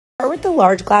Start with the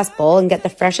large glass bowl and get the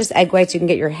freshest egg whites you can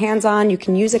get your hands on. You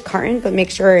can use a carton, but make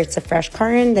sure it's a fresh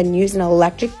carton. Then use an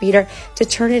electric beater to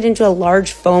turn it into a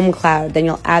large foam cloud. Then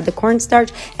you'll add the cornstarch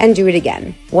and do it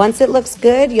again. Once it looks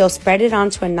good, you'll spread it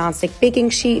onto a nonstick baking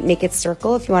sheet, make it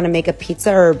circle if you want to make a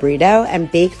pizza or a burrito,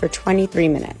 and bake for 23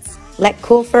 minutes. Let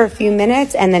cool for a few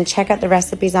minutes and then check out the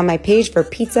recipes on my page for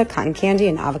pizza, cotton candy,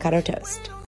 and avocado toast.